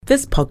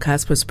This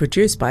podcast was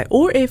produced by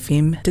OAR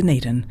FM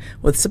Dunedin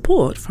with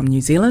support from New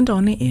Zealand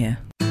On Air.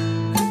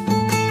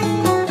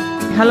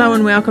 Hello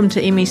and welcome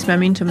to MS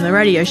Momentum, the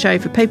radio show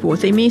for people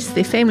with MS,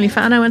 their family,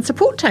 whānau and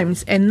support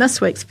teams. And this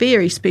week's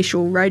very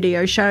special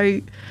radio show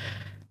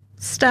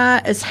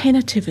star is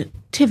Hannah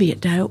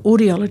Teviotdale,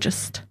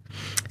 Audiologist.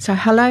 So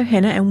hello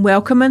Hannah and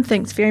welcome, and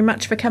thanks very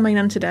much for coming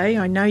in today.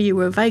 I know you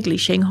were vaguely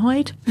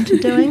shanghaied into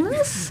doing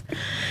this.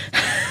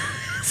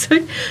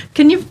 So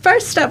can you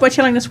first start by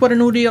telling us what an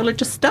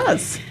audiologist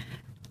does?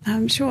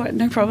 Sure,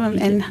 no problem.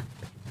 And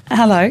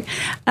hello.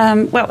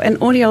 Well, an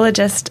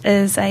audiologist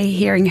is a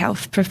hearing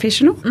health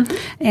professional,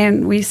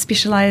 and we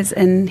specialise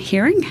in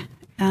hearing.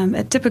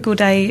 A typical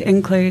day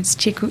includes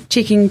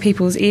checking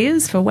people's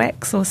ears for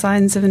wax or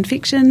signs of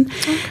infection,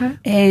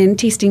 and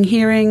testing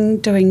hearing,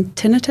 doing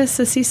tinnitus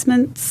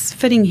assessments,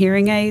 fitting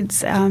hearing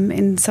aids,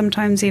 and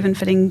sometimes even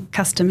fitting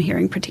custom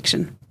hearing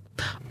protection.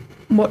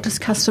 What does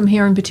custom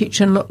hearing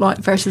protection look like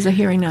versus a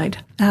hearing aid?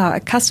 A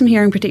custom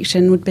hearing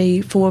protection would be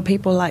for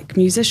people like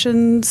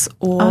musicians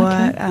or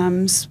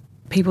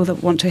people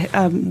that want to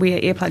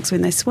wear earplugs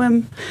when they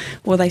swim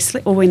or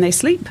when they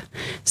sleep.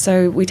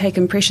 So we take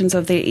impressions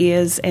of their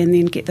ears and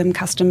then get them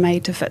custom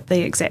made to fit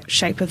the exact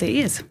shape of their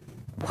ears.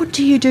 What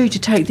do you do to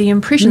take the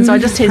impressions? I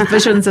just had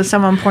visions of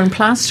someone pouring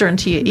plaster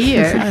into your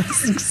ear.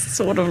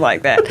 Sort of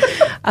like that.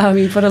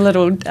 You put a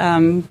little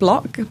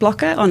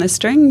blocker on a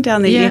string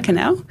down the ear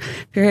canal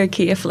very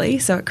carefully,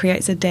 so it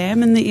creates a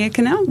dam in the ear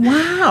canal.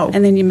 Wow.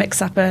 And then you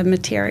mix up a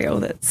material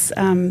that's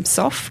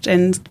soft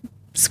and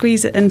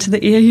squeeze it into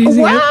the ear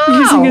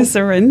using a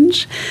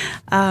syringe,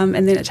 and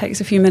then it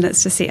takes a few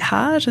minutes to set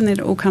hard, and then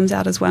it all comes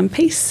out as one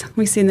piece.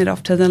 We send it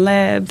off to the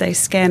lab, they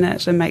scan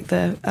it and make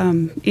the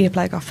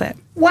earplug off that.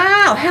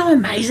 Wow, how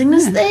amazing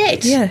is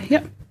that? Yeah,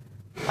 yep.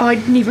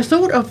 I'd never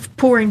thought of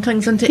pouring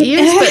things into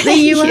ears, but there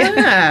you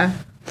are.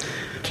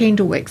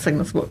 Candle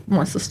waxing is what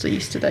my sister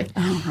used to do.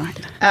 Oh,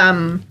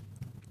 right.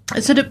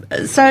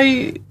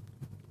 So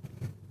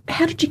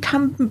how did you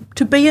come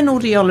to be an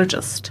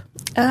audiologist?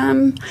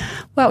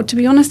 Well, to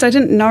be honest, I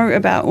didn't know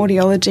about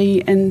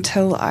audiology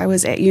until I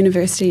was at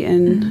university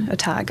in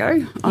Otago.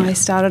 Yeah. I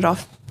started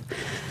off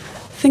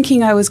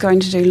thinking I was going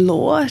to do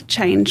law,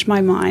 changed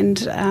my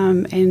mind,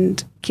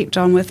 and kept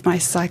on with my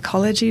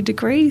psychology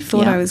degree.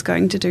 Thought I was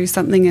going to do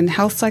something in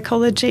health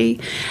psychology,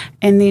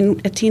 and then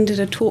attended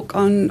a talk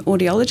on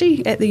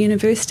audiology at the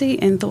university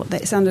and thought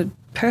that sounded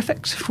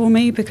perfect for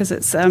me because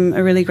it's a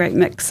really great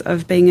mix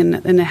of being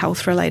in a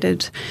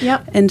health-related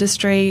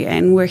industry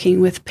and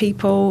working with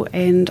people,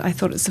 and I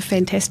thought it's a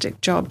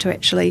fantastic job to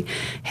actually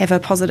have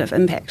a positive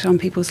impact on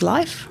people's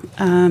life,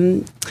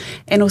 and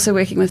also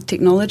working with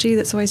technology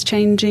that's always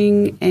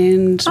changing,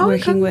 and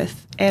working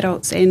with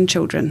adults and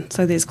children.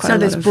 So there's quite a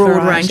lot of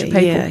broad variety. Range of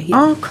people. Yeah.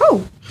 Oh,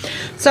 cool.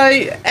 So,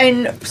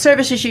 and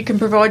services you can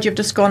provide, you've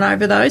just gone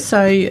over those. So,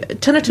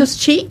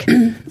 tinnitus check.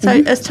 So,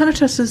 is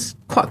tinnitus is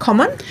quite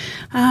common?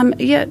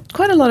 Yeah,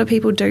 quite a lot of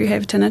people do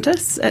have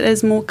tinnitus. It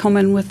is more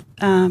common with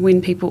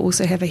when people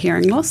also have a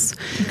hearing loss.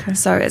 Okay.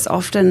 So, it's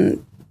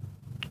often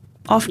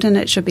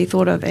it should be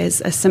thought of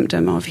as a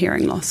symptom of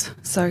hearing loss.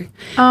 So,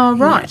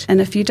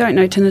 and if you don't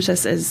know,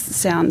 tinnitus is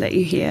sound that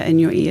you hear in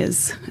your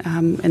ears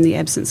in the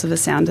absence of a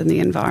sound in the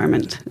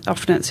environment.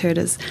 Often it's heard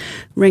as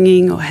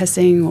ringing or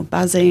hissing or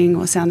buzzing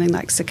or sounding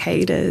like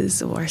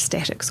cicadas or a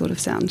static sort of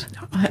sound.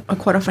 I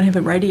quite often have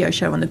a radio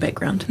show in the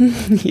background.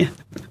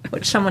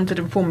 Which someone did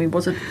inform me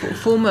was a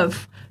form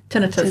of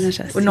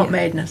tinnitus, well, not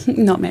madness.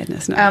 Not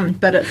madness, no.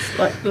 But it's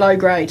like low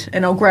grade,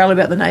 and I'll growl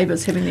about the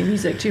neighbours having their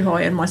music too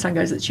high, and my son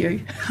goes, "It's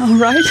you." Oh,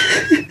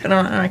 right. And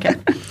I'm like, okay.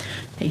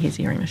 He has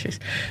hearing issues.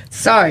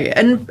 So,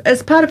 and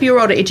as part of your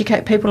role to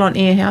educate people on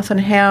ear health, and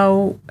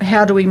how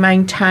do we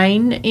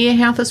maintain ear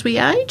health as we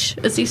age?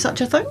 Is there such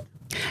a thing?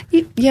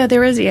 Yeah,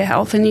 there is ear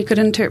health, and you could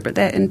interpret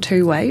that in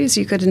two ways.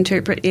 You could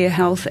interpret ear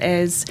health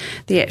as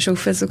the actual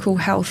physical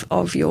health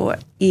of your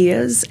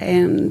ears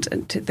and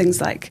things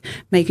like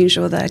making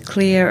sure they're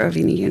clear of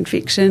any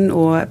infection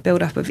or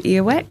build-up of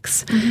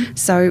earwax.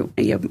 So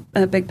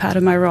a big part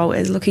of my role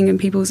is looking in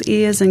people's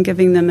ears and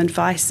giving them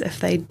advice if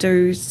they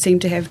do seem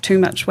to have too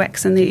much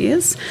wax in their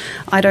ears.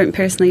 I don't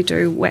personally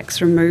do wax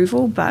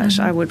removal, but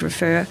I would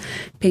refer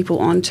people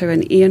onto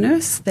an ear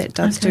nurse that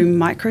does do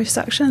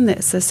microsuction.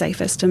 That's the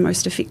safest and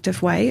most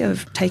effective way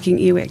of taking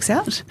earwax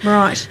out.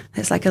 Right.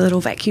 It's like a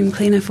little vacuum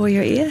cleaner for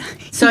your ear.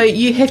 So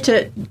you have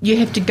to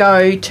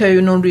go to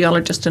an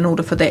audiologist in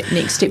order for that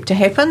next step to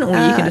happen, or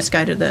you can just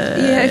go to the...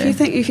 Yeah,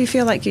 if you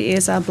feel like your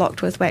ears are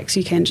blocked with wax,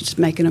 you can just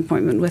make an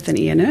appointment with an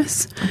ear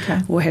nurse,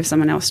 or have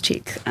someone else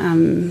check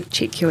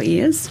your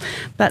ears.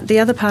 But the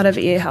other part of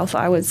ear health,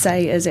 I would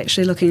say, is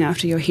actually looking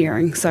after your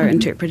hearing, so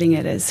interpreting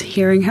it as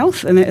hearing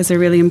health, and that is a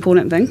really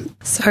important thing.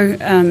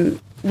 So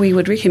we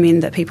would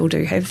recommend that people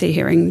do have their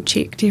hearing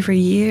checked every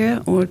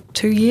year or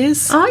 2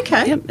 years. Oh,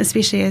 okay. Yep,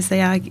 especially as they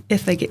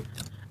get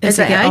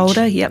age?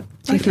 older. Yep,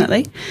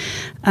 definitely.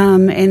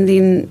 And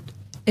then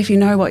if you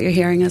know what your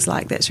hearing is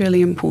like, that's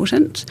really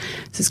important.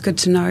 So it's good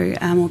to know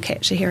or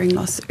catch a hearing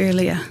loss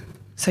earlier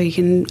so you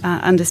can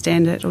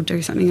understand it or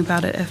do something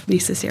about it if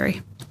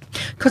necessary.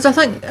 Because I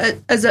think,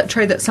 is it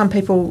true that some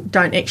people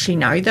don't actually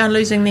know they're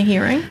losing their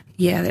hearing?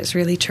 Yeah, that's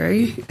really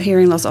true.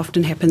 Hearing loss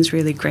often happens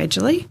really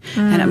gradually,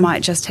 and it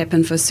might just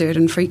happen for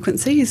certain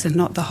frequencies and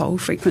not the whole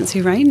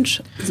frequency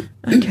range.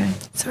 Okay.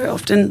 So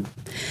often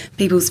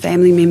people's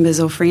family members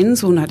or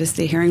friends will notice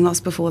their hearing loss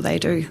before they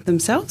do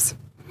themselves.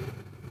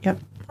 Yep.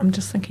 I'm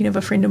just thinking of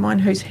a friend of mine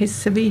who has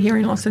severe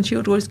hearing loss, and she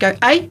would always go,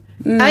 "Hey,"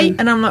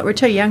 and I'm like, "We're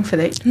too young for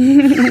that."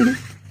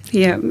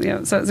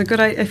 Yeah. So it's a good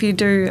idea if you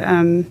do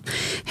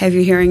have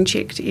your hearing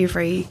checked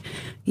every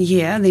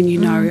year, then you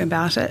know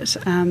about it.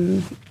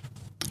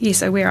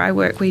 So where I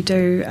work, we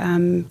do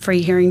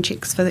free hearing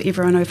checks for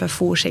everyone over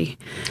 40.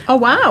 Oh,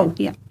 wow.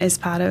 Yeah, as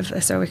part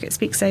of, so I work at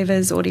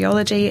Specsavers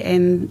Audiology,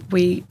 and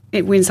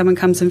when someone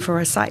comes in for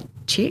a sight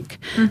check,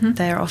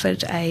 they're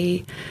offered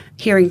a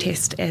hearing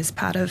test as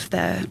part of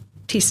the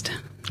test.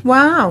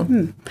 Wow.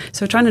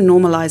 So we're trying to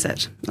normalise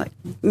it. Like,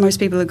 most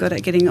people are good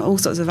at getting all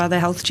sorts of other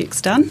health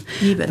checks done,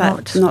 Yeah,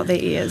 but not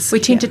their ears. We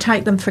tend to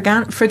take them for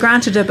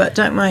granted a bit,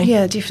 don't we?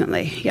 Yeah,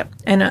 definitely. Yep.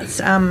 And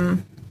it's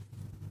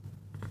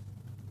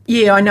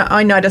yeah,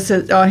 I notice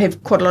that I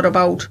have quite a lot of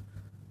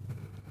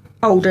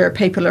older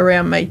people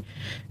around me,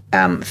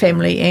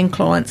 family and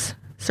clients.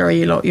 Sorry,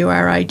 you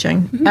are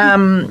aging.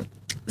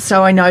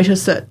 So I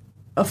notice that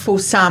for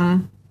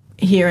some,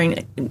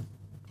 hearing,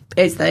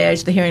 as they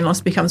age, the hearing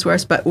loss becomes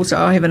worse. But also,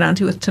 I have an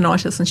auntie with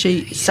tinnitus, and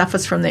she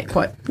suffers from that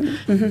quite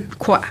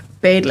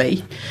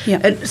badly.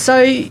 Yeah.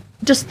 So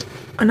just,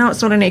 I know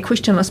it's not in our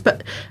question list,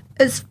 but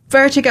is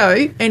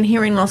vertigo and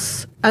hearing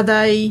loss, are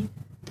they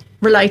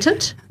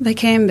related? They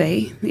can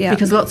be, yeah.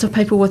 Because lots of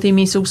people with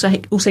MS also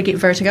get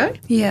vertigo.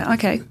 Yeah,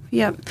 okay,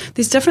 yeah.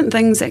 There's different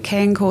things that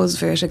can cause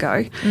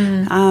vertigo.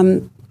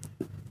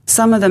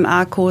 Some of them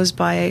are caused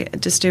by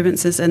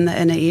disturbances in the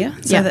inner ear.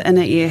 So the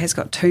inner ear has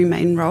got two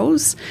main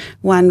roles.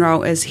 One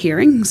role is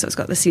hearing, so it's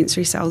got the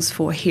sensory cells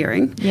for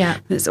hearing. Yeah.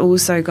 It's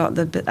also got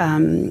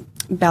the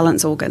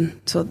balance organ.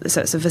 So it's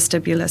a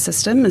vestibular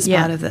system as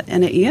part of the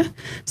inner ear.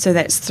 So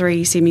that's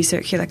 3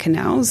 semicircular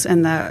canals,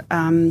 and they're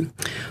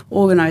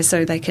organised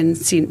so they can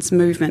sense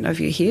movement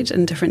of your head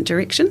in different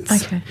directions.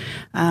 Okay.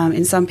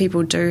 And some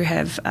people do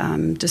have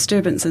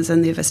disturbances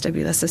in their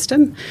vestibular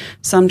system.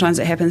 Sometimes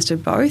it happens to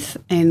both,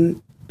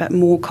 but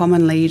more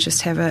commonly you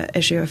just have an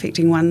issue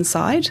affecting one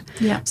side.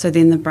 Yeah. So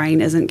then the brain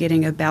isn't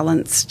getting a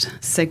balanced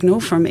signal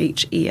from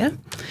each ear,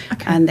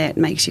 and that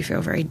makes you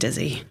feel very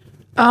dizzy.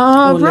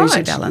 Oh, or right. lose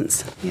your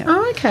balance. Yeah.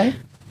 Oh, okay.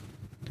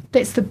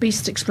 That's the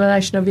best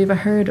explanation I've ever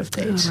heard of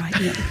that. Oh,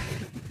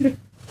 right,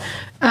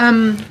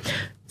 yeah.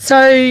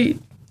 So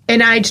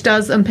an age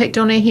does impact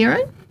on our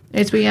hearing?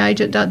 As we age,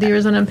 there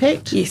is an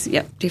impact? Yes,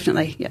 yep,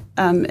 definitely. Yep.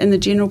 In the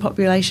general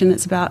population,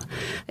 it's about,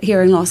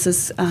 hearing loss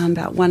is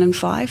about 1 in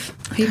 5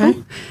 people.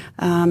 Okay.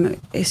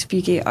 If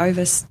you get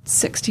over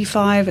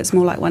 65, it's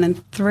more like 1 in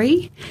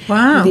 3.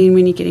 Wow. And then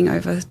when you're getting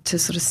over to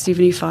sort of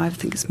 75, I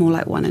think it's more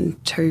like 1 in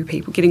 2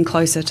 people, getting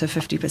closer to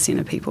 50%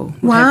 of people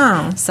will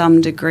have some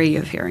degree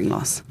of hearing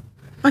loss.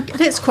 Okay,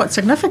 that's quite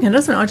significant,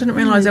 isn't it? I didn't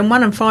realise, and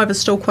 1 in 5 is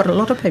still quite a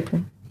lot of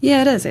people.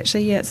 Yeah, it is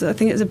actually. Yeah, I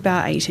think it's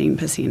about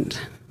 18%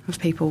 of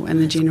people in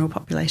the general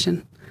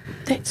population.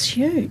 That's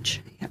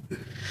huge. Yep.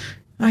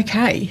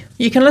 Okay.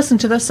 You can listen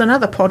to this and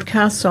other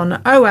podcasts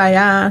on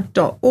oar.org.nz.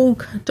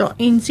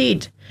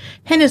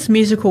 Hannah's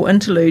musical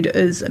interlude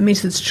is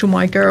Message to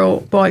My Girl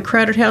by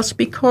Crowded House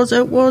because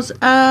it was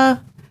a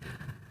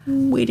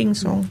wedding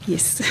song.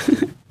 Yes.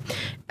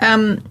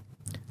 I'm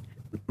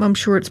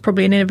sure it's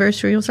probably an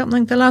anniversary or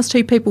something. The last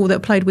 2 people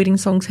that played wedding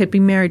songs had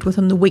been married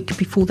within the week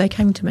before they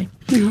came to me.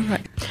 All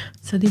right.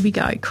 So there we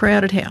go.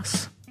 Crowded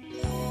House.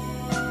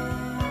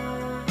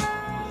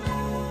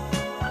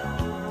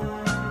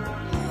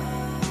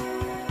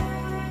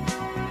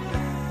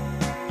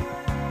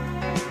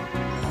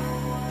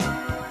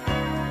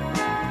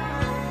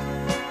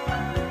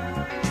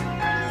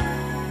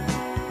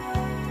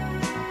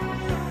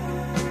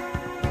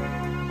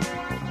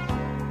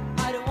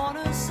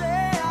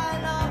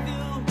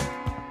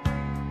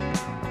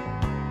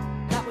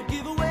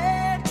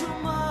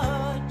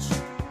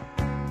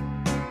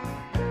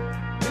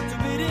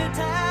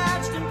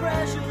 Attached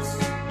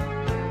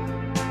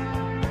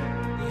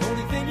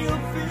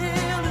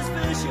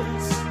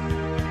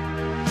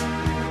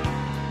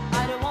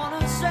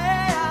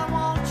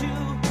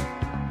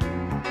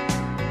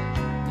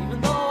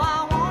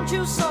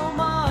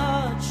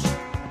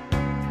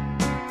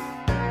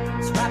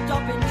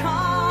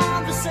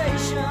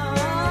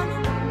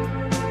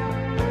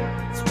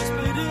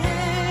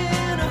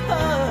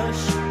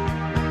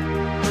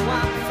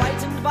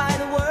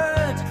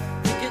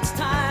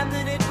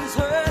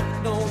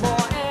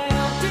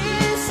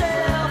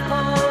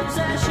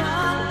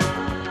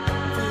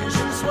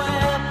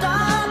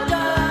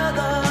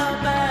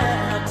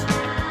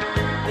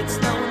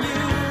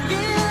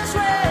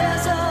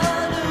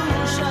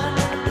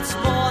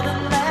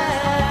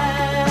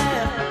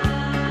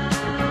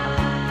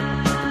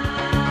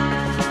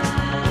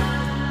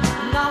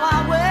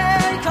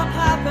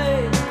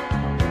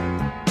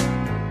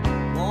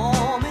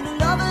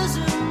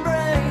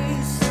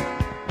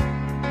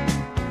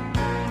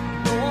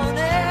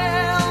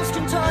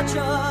touch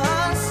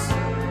us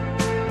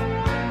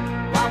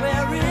while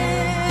we're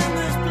in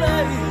this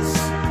place.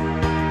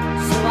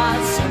 So I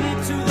sing it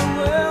to the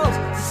world,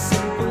 a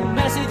simple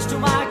message to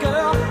my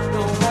girl.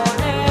 No more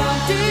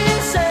empty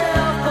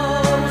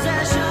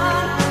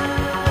self-possession,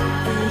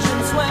 vision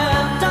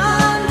swept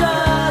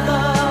under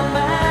the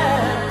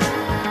mat.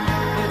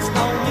 It's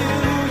no New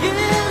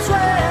Year's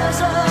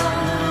resolution,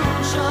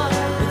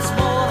 it's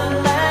more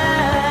than that.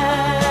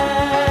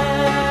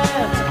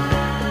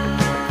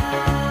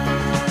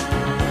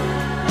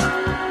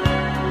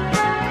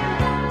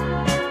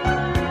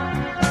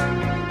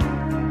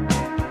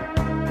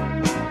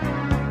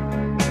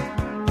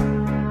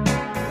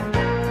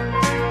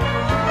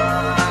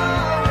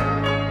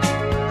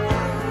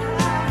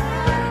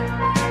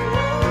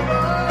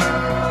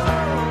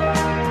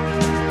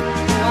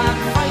 I'm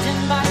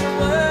fighting back the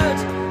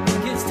words.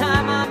 Think it's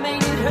time I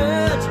made it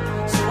hurt.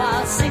 So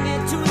I'll sing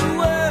it to the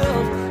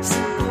world.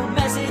 Simple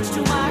message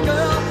to my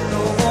girl.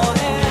 No more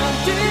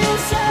empty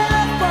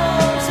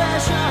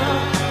self-possession.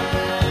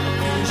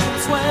 Vision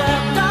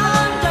swept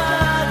under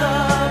the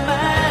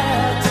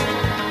mat.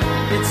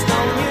 It's no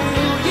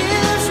New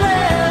Year's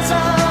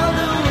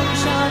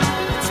resolution.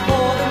 It's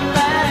more than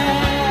that.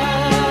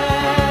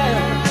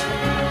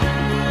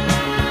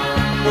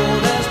 No,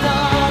 there's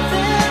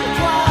nothing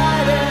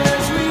quite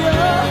as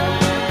real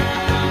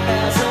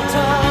as a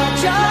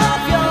touch of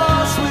your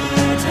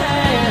sweet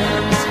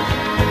hand.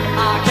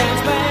 I can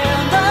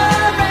spend the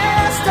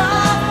rest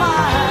of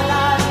my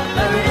life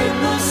buried in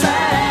the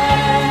sand.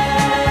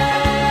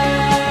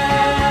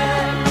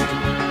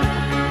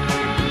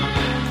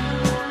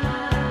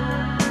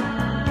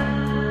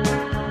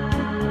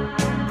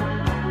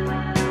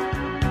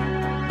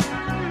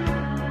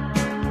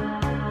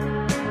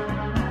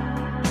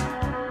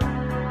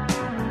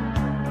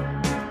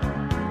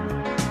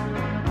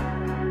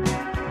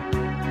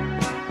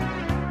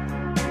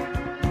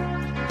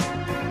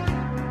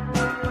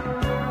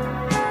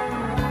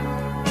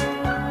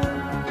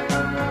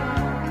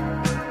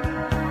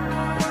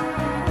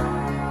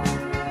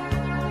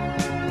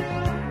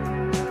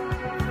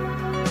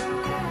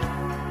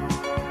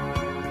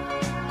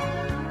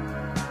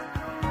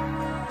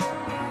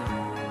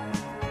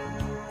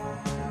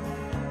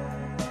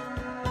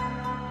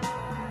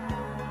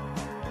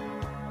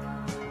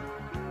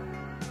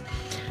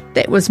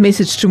 That was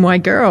Message to My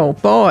Girl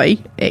by,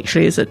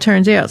 actually, as it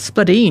turns out,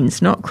 Split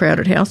Ends, not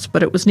Crowded House,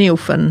 but it was Neil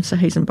Finn, so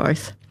he's in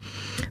both.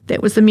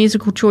 That was the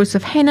musical choice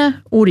of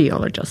Hannah,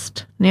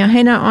 Audiologist. Now,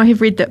 Hannah, I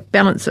have read that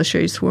balance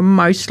issues were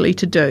mostly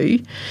to do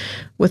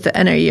with the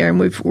inner ear, and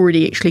we've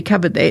already actually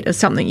covered that as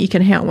something you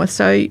can help with.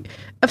 So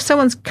if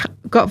someone's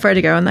got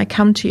vertigo and they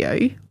come to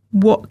you,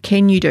 what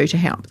can you do to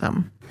help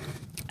them?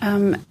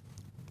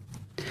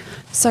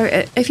 So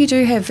if you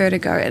do have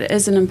vertigo, it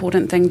is an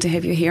important thing to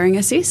have your hearing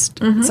assessed.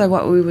 Mm-hmm. So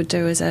what we would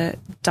do is a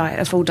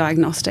full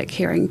diagnostic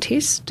hearing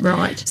test.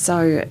 Right.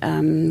 So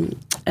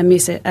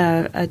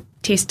a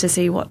test to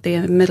see what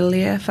their middle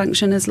ear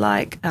function is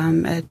like,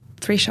 a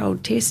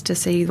threshold test to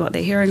see what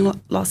their hearing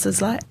loss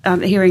is like,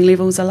 hearing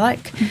levels are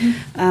like,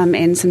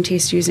 and some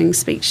tests using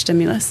speech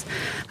stimulus.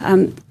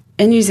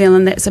 In New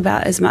Zealand, that's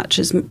about as much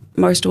as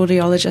most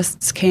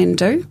audiologists can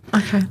do.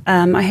 Okay.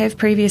 I have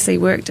previously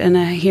worked in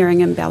a hearing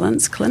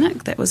imbalance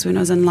clinic. That was when I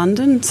was in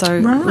London. So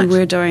Right.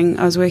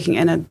 I was working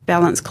in a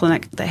balance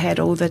clinic that had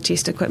all the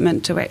test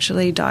equipment to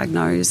actually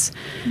diagnose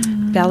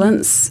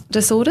balance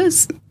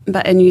disorders.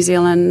 But in New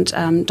Zealand,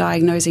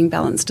 diagnosing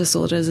balance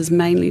disorders is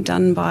mainly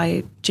done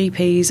by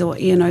GPs or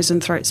ear, nose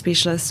and throat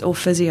specialists or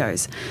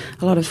physios.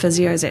 A lot of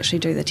physios actually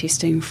do the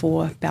testing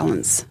for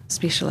balance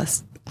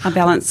specialists.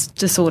 Balance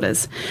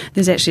disorders.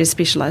 There's actually a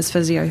specialised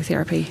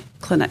physiotherapy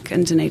clinic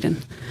in Dunedin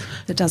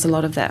that does a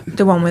lot of that.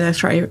 The one where they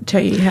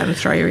tell you how to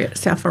throw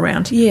yourself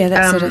around. Yeah,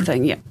 that sort of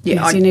thing, yeah. Yeah,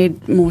 Yes, you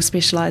need more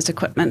specialised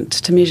equipment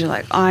to measure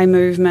like eye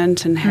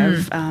movement and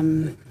have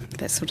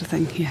that sort of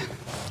thing, yeah.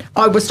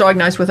 I was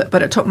diagnosed with it,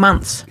 but it took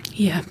months.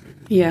 Yeah,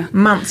 yeah.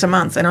 Months and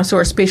months. And I saw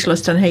a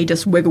specialist and he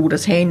just wiggled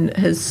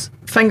his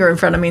finger in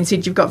front of me and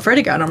said, "You've got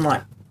vertigo." And I'm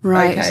like,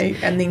 Right. Okay.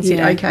 And then said,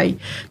 "Okay,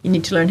 you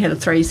need to learn how to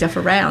throw yourself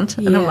around."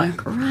 And I'm Yeah. like,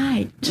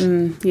 "Great."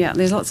 Yeah,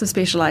 there's lots of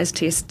specialised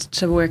tests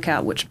to work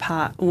out which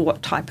part or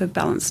what type of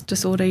balance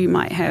disorder you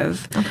might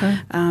have. Okay.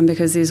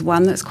 Because there's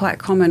one that's quite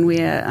common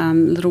where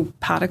little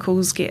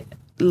particles get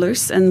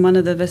loose in one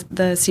of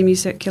the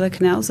semicircular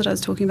canals that I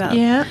was talking about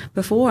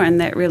before, and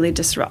that really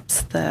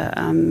disrupts the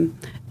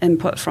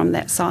input from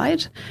that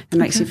side and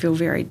makes you feel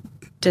very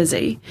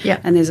dizzy. Yeah.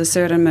 And there's a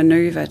certain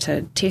manoeuvre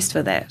to test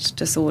for that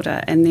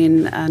disorder, and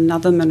then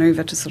another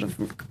manoeuvre to sort of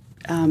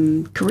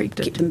Correct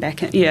it. get them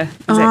back in. Yeah,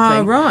 exactly.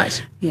 Oh,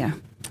 right. Yeah,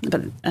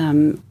 but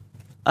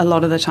a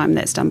lot of the time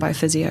that's done by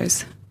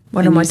physios.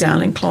 One in of my New Zealand.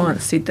 darling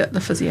clients said that the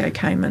physio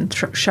came and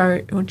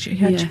showed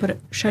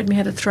me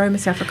how to throw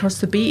myself across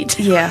the bed.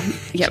 Yeah,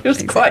 yeah, It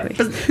was exactly.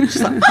 quite. She's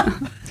like,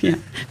 Yeah,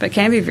 but it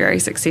can be very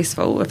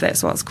successful if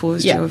that's what's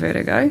caused your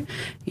vertigo.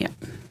 Yeah.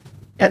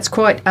 It's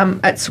quite.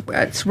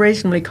 It's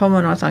reasonably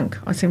common, I think.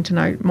 I seem to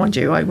know. Mind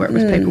you, I work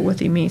with people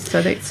with MS,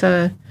 so that's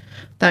a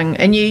thing.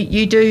 And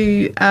you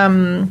do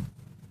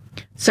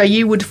So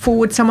you would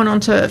forward someone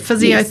onto a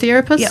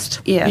physiotherapist?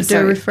 Yes. Yeah. You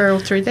do a referral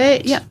through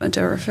that? Yeah, I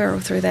do a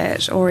referral through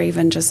that, or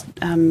even just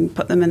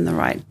point them in the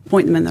right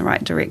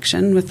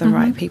direction with the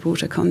right people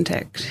to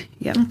contact.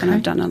 Yeah, Okay. and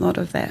I've done a lot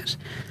of that.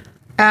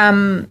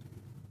 Now,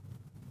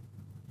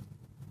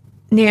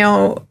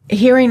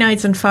 hearing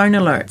aids and phone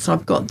alerts,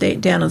 I've got that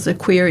down as a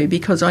query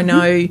because I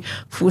know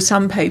for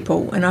some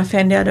people, and I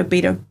found out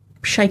about a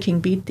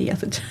shaking bed the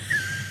other day.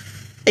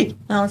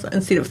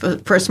 Instead of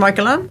for a smoke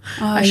alarm,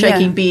 a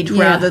shaking bed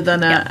rather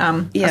than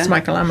a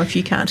smoke alarm if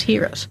you can't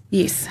hear it.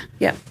 Yes,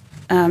 yep.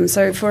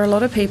 So for a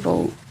lot of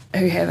people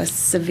who have a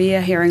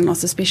severe hearing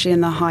loss, especially in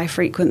the high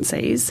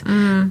frequencies,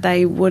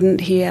 they wouldn't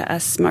hear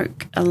a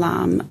smoke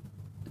alarm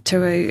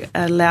to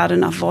a loud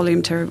enough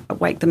volume to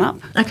wake them up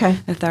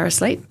if they're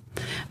asleep.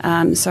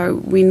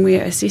 So when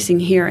we're assessing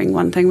hearing,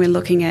 one thing we're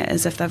looking at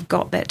is if they've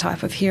got that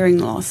type of hearing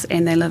loss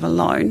and they live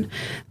alone,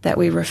 that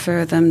we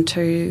refer them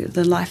to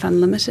the Life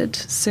Unlimited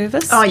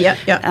service. Oh, yeah.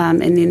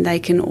 And then they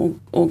can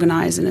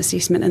organise an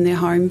assessment in their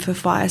home for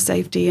fire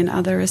safety and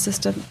other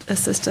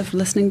assistive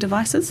listening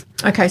devices.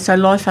 Okay, so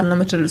Life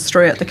Unlimited is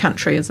throughout the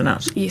country, isn't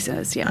it? Yes, it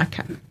is, yeah.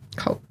 Okay,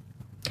 cool.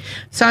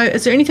 So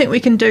is there anything we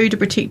can do to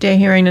protect our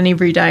hearing in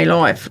everyday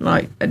life?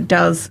 Like,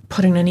 does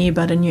putting an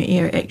earbud in your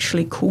ear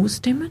actually cause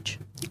damage?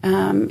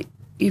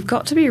 You've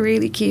got to be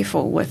really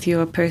careful with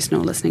your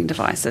personal listening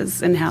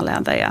devices and how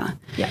loud they are.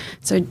 Yeah.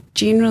 So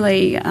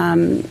generally,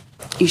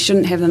 you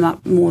shouldn't have them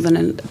up more than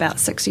about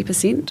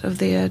 60% of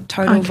their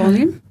total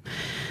volume.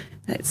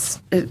 It's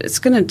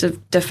going to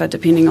differ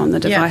depending on the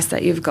device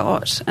that you've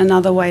got.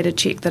 Another way to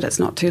check that it's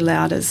not too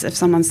loud is if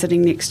someone's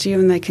sitting next to you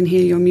and they can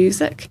hear your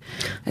music.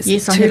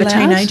 Yes, I have a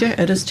teenager.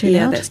 It is too loud.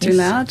 Yeah, that's too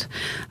loud.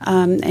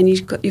 And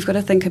you've got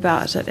to think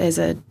about it as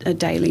a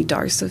daily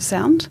dose of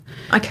sound.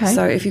 Okay.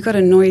 So if you've got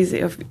a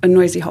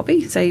noisy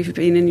hobby, say you've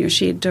been in your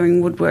shed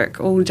doing woodwork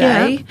all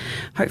day,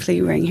 hopefully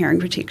you're wearing hearing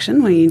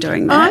protection when you're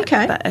doing that. Oh,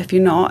 okay. But if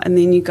you're not, and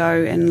then you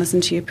go and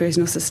listen to your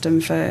personal system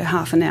for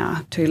half an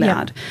hour too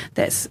loud,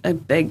 that's a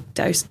big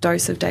dose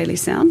of daily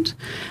sound.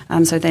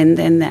 So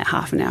then that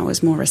half an hour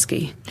is more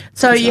risky.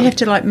 So you have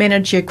to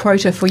manage your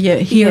quota for your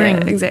hearing.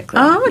 Yeah, exactly.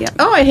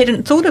 I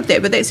hadn't thought of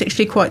that, but that's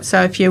actually quite.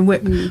 So if you're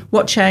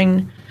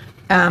watching,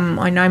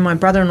 I know my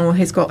brother-in-law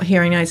has got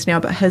hearing aids now,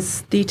 but their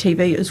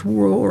TV is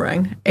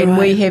roaring, and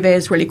we have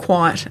ours really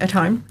quiet at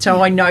home.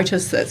 So I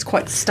notice that it's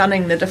quite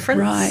stunning, the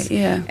difference. Right.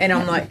 Yeah. And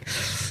I'm like,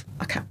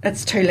 okay,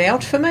 it's too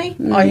loud for me.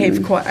 I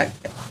have quite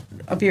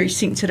a very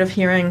sensitive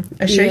hearing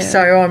issue,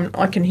 so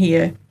I can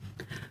hear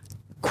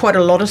quite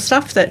a lot of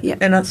stuff and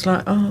it's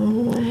like,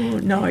 oh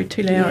no,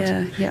 too loud.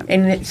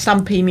 And it's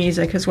thumpy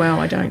music as well.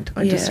 I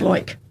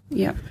dislike.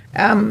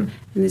 And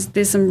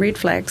there's some red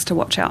flags to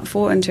watch out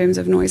for in terms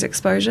of noise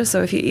exposure.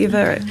 So if you're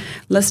ever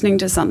listening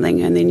to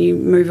something and then you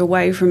move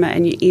away from it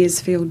and your ears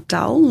feel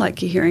dull,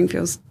 like your hearing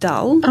feels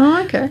dull,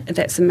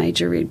 that's a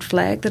major red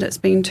flag that it's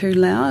been too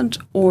loud.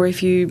 Or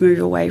if you move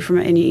away from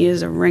it and your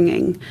ears are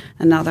ringing,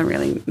 another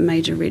really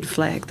major red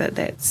flag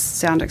that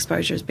sound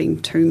exposure has been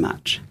too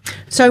much.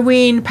 So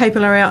when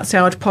people are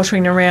outside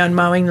pottering around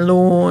mowing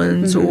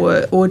lawns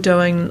or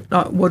doing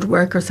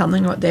woodwork or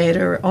something like that,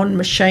 or on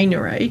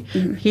machinery,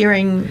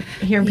 hearing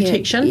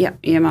protection? Yeah,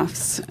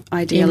 earmuffs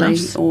ideally,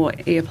 or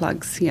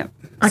earplugs,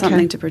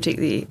 Something to protect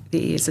the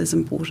ears is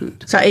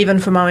important. So even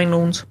for mowing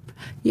lawns?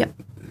 Yep.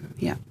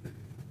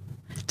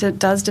 It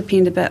does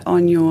depend a bit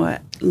on your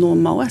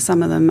lawnmower.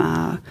 Some of them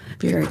are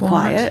very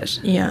quiet.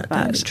 Yeah,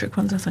 the electric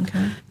ones I think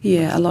are.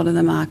 Yeah, a lot of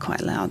them are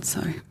quite loud,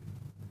 so...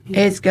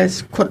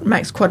 It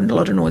makes quite a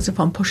lot of noise if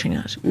I'm pushing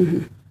it.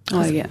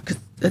 Oh, yeah. Because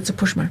it's a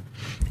push mower.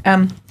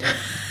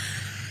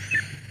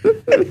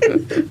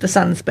 The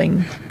son's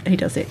he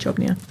does that job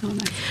now. Oh,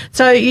 nice.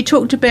 So you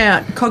talked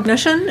about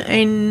cognition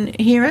and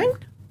hearing?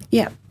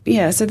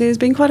 Yeah, so there's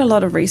been quite a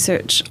lot of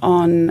research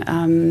on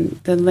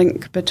the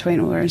link between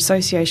or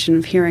association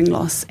of hearing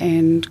loss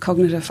and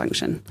cognitive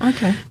function.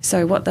 Okay.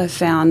 So what they've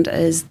found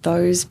is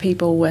those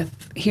people with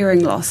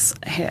hearing loss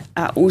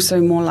are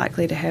also more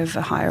likely to have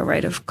a higher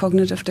rate of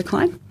cognitive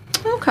decline.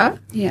 Okay.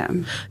 Yeah.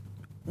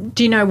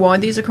 Do you know why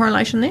there's a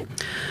correlation there?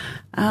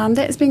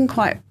 That's been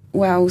quite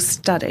well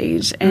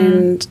studied,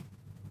 and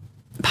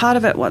part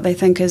of it, what they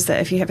think is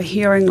that if you have a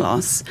hearing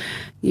loss,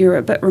 you're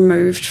a bit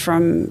removed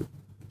from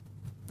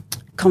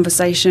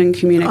conversation,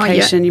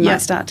 communication. You might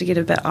start to get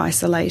a bit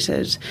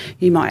isolated.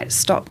 You might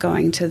stop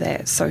going to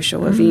that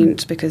social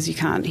event because you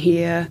can't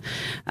hear.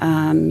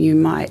 You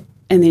might,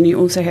 and then you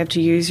also have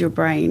to use your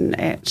brain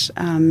at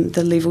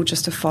the level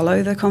just to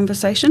follow the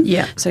conversation.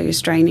 Yeah. So you're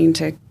straining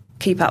to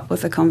keep up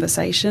with the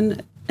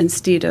conversation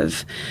instead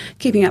of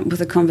keeping up with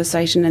the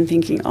conversation and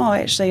thinking, oh,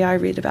 actually, I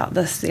read about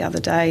this the other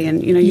day,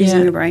 and,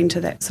 using the brain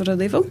to that sort of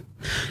level.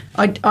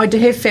 I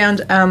have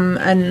found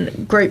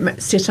in group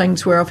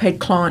settings where I've had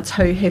clients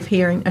who have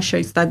hearing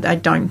issues, they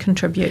don't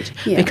contribute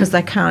because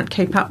they can't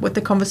keep up with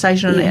the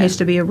conversation, and it has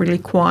to be a really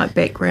quiet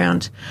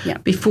background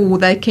before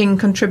they can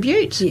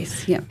contribute.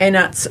 Yes, yeah. And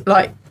it's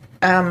like,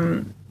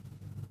 and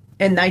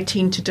they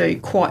tend to do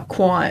quite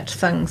quiet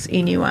things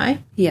anyway.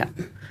 Yeah.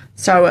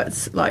 So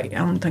it's like,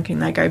 I'm thinking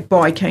they go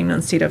biking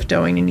instead of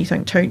doing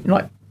anything too,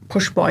 like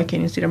push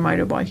biking instead of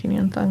motorbiking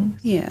and things.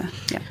 Yeah.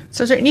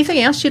 So is there anything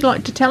else you'd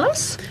like to tell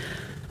us?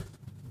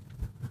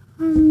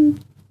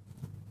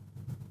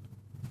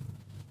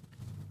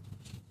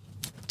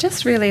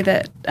 Just really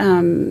that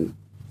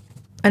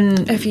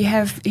And if you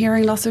have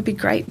hearing loss, it would be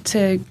great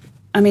to,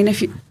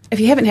 if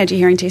you haven't had your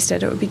hearing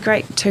tested, it would be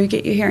great to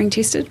get your hearing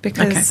tested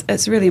because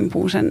it's really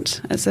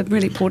important. It's a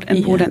really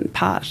important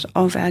part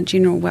of our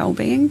general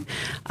well-being.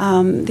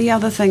 The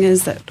other thing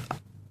is that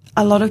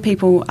a lot of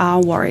people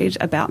are worried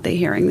about their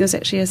hearing. There's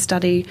actually a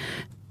study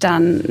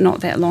done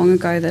not that long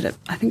ago that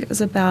I think it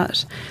was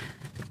about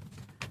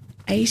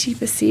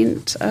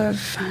 80%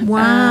 of...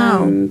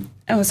 Wow.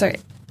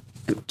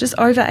 Just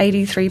over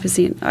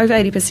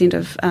 80%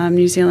 of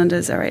New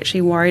Zealanders are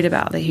actually worried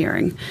about their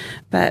hearing,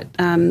 but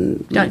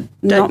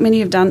not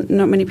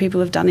many people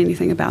have done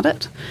anything about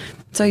it.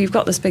 So you've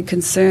got this big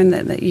concern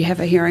that you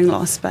have a hearing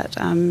loss, but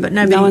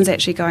no one's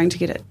actually going to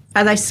get it.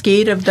 Are they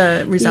scared of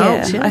the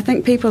results? Yeah. I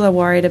think people are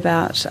worried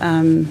about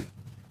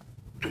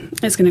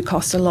it's going to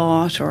cost a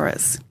lot, or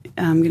it's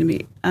going to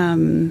be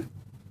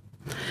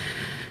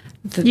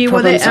the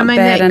problem's not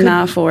bad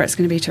enough, or it's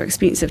going to be too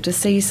expensive to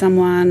see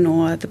someone,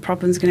 or the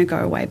problem's going to go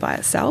away by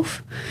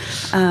itself.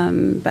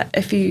 But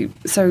the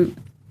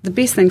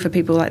best thing for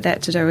people like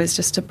that to do is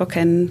just to book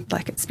in,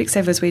 like at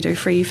Specsavers we do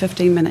free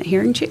 15-minute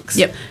hearing checks.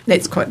 Yep,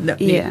 that's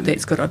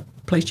that's good. I'm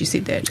pleased you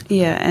said that.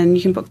 Yeah, and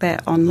you can book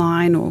that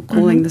online or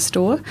calling the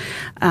store,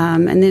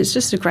 and then it's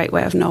just a great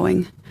way of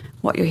knowing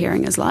what your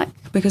hearing is like,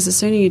 because the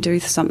sooner you do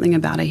something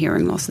about a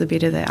hearing loss, the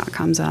better the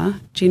outcomes are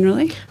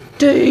generally.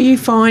 Do you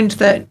find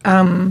that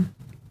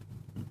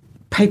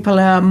people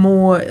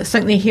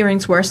think their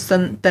hearing's worse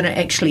than it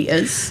actually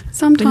is?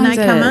 Sometimes when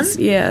they come in?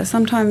 Yeah,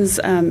 sometimes,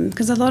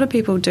 because a lot of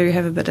people do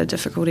have a bit of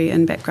difficulty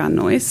in background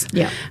noise.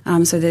 Yeah.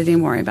 So they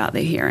then worry about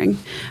their hearing.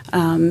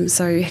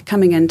 So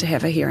coming in to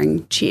have a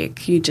hearing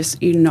check, you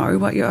know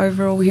what your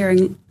overall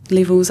hearing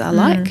levels are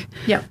like.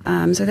 Yeah.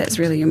 So that's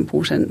really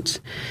important.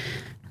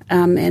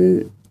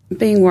 And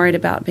being worried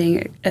about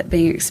it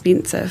being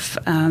expensive.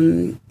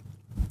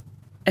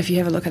 If you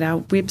have a look at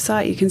our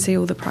website, you can see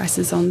all the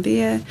prices on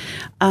there.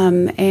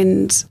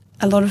 And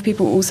a lot of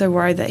people also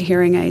worry that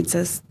hearing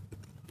aids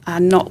are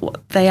not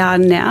what they are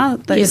now.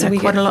 They're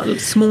quite a lot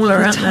smaller,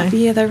 aren't they?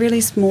 Yeah, they're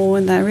really small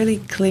and they're really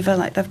clever.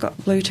 Like they've got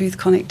Bluetooth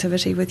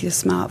connectivity with your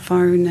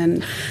smartphone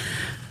and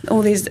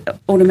all these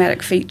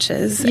automatic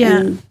features. Yeah.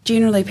 And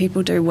generally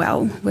people do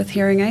well with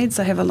hearing aids.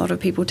 I have a lot of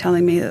people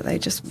telling me that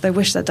they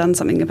wish they'd done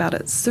something about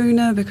it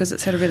sooner because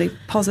it's had a really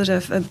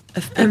positive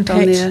effect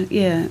on their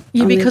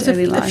because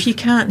daily life. If you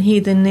can't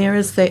hear, then there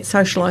is that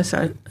social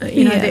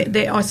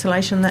that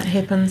isolation that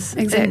happens.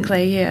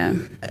 Exactly,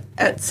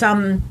 It's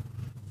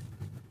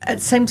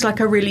it seems like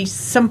a really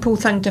simple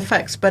thing to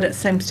fix, but it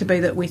seems to be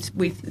that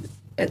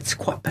it's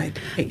quite big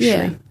actually.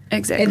 Yeah.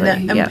 Exactly.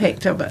 And the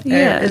impact of it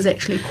is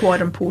actually quite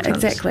important.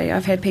 Exactly.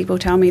 I've had people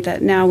tell me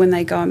that now when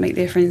they go and meet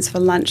their friends for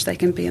lunch, they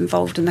can be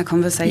involved in the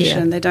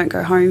conversation. They don't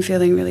go home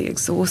feeling really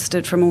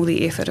exhausted from all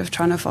the effort of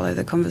trying to follow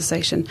the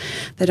conversation.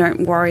 They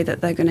don't worry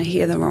that they're going to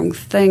hear the wrong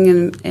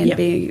thing and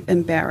be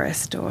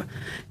embarrassed or,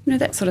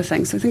 that sort of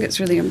thing. So I think it's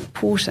really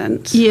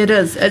important. Yeah, it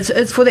is.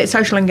 It's for that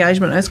social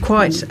engagement. It's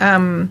quite,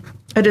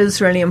 it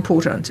is really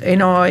important.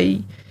 And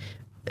I'm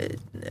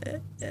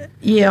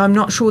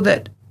not sure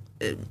that...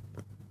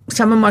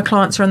 some of my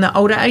clients are in the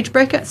older age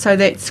bracket, so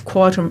that's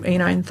quite,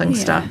 and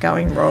things start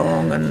going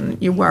wrong and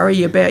you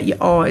worry about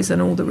your eyes and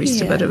all the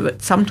rest of it.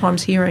 But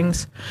sometimes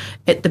hearing's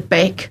at the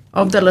back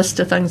of the list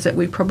of things that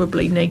we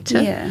probably need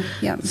to. Yeah.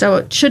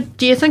 So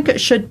do you think it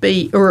should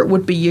be, or it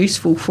would be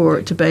useful for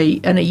it to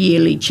be in a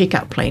yearly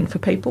checkup plan for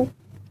people?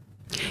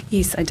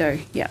 Yes, I do,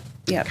 yeah.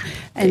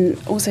 And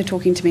also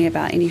talking to me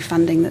about any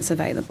funding that's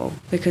available,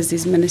 because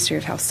there's Ministry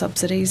of Health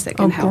subsidies that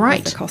can help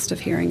with the cost of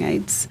hearing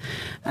aids.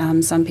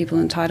 Some people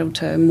are entitled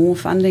to more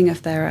funding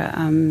if they're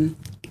a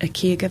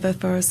caregiver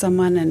for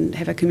someone and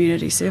have a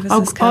community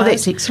services card. Oh,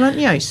 that's excellent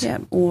news. Yeah,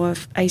 or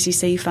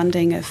ACC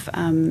funding if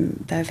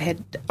they've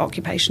had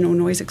occupational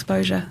noise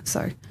exposure.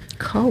 So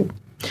cool.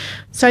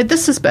 So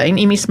this has been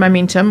MS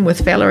Momentum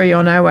with Valerie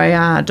on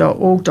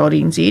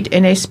oar.org.nz,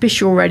 and our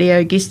special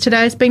radio guest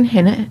today has been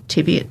Hannah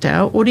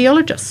Teviotdale,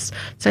 audiologist.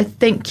 So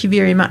thank you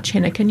very much,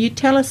 Hannah. Can you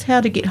tell us how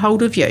to get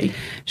hold of you?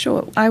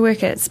 Sure. I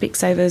work at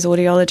Specsavers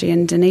Audiology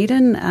in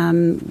Dunedin.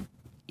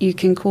 You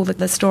can call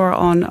the store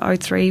on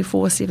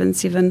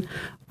 03477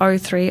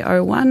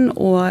 0301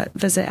 or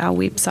visit our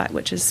website,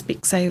 which is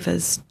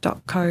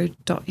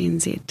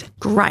specsavers.co.nz.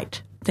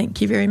 Great.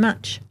 Thank you very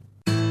much.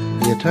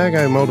 The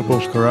Otago Multiple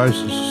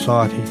Sclerosis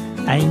Society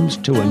aims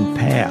to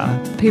empower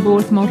people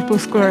with multiple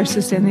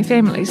sclerosis and their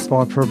families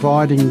by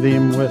providing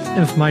them with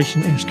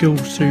information and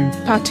skills to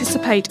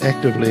participate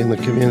actively in the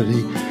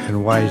community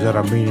in ways that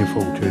are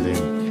meaningful to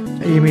them.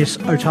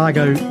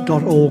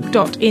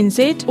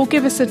 msotago.org.nz or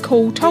give us a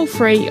call toll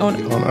free on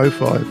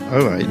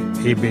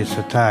 0508 MS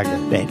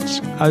Otago. That's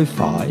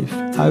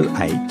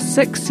 0508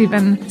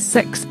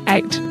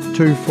 6768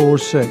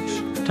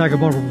 246 Otago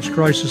Multiple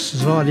Sclerosis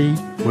Society,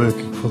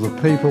 working for the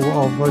people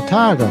of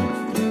Otago.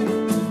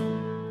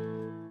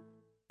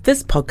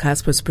 This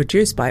podcast was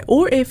produced by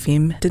OAR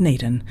FM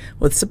Dunedin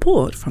with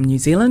support from New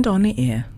Zealand On the Air.